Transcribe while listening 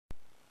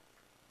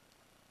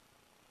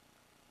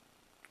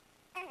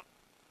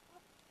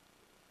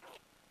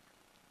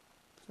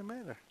the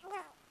matter?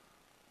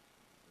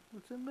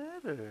 What's the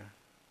matter?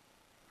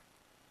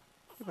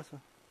 ¿Qué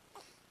pasó?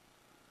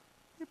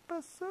 ¿Qué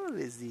pasó,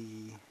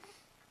 Lizzie?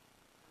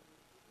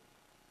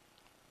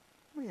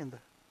 Viendo.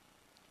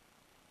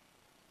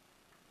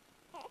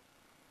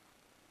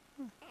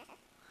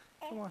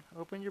 Come on,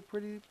 open your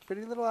pretty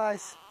little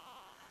eyes.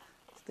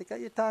 Stick out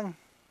your tongue.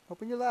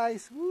 Open your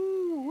eyes.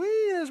 Woo!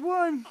 Wee! There's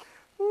one.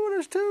 Woo!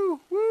 There's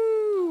two.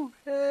 Woo!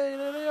 Hey,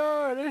 there they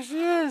are. There she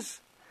is.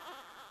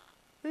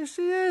 There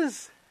she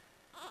is.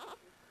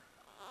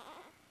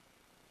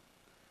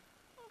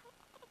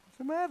 What's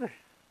the matter?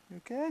 You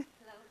okay?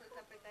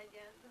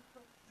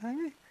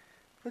 Hungry?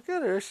 Look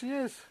at her. There she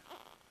is.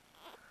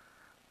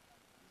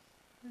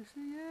 There she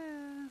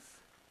is.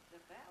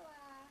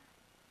 Isabella.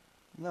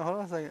 No, hold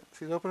on a second.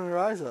 She's opening her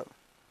eyes up.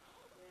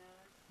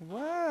 Yeah.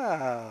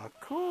 Wow,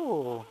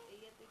 cool.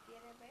 Ella te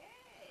quiere ver.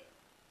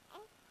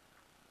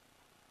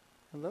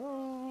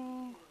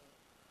 Hello.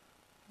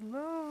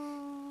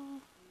 Hello.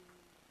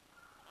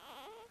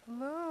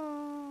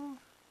 Hello.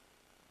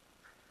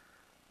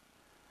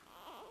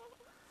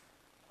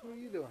 What are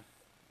you doing?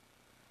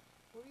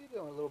 What are you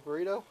doing, little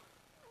burrito?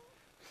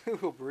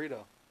 Little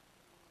burrito.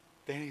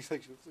 Danny's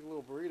like, she looks like a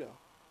little burrito.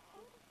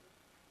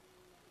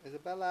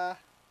 Isabella.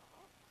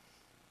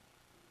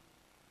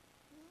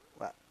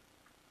 What?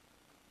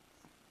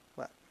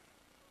 What?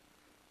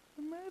 What's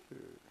the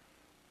matter?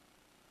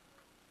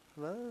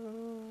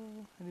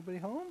 Hello? Anybody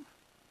home?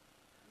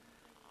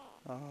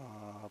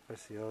 Oh,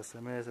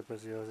 preciosa. Mira esa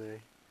preciosa.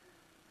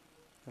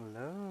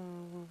 Hello?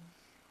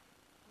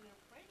 You're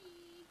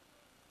pretty.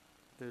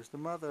 There's the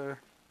mother.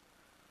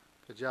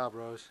 Good job,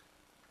 Rose.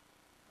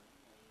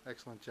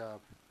 Excellent job.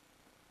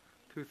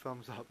 2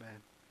 thumbs up,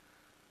 man.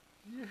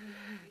 Yeah.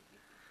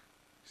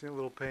 She's in a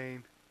little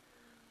pain.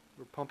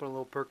 We're pumping a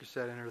little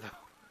Percocet in her,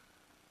 though.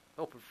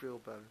 Help her feel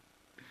better.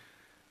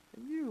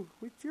 And you,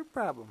 what's your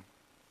problem?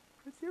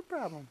 What's your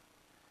problem?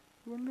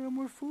 You want a little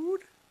more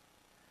food?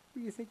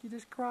 Or you think you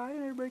just cry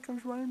and everybody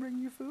comes running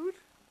bringing you food?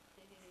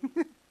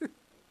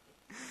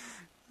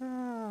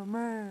 Oh,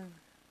 man.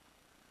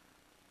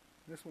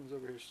 This one's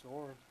over here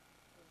snoring.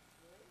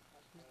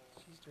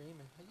 She's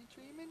dreaming. Are you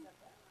dreaming?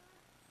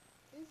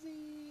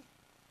 Izzy.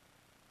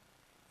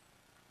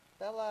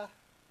 Bella.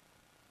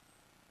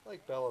 I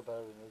like Bella better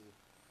than Izzy.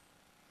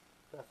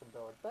 Beth and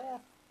Bella.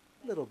 Beth.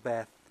 Little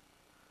Beth.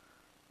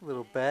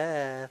 Little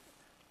Beth.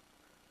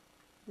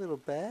 Little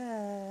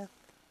Beth.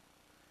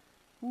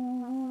 Woo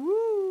woo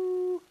woo.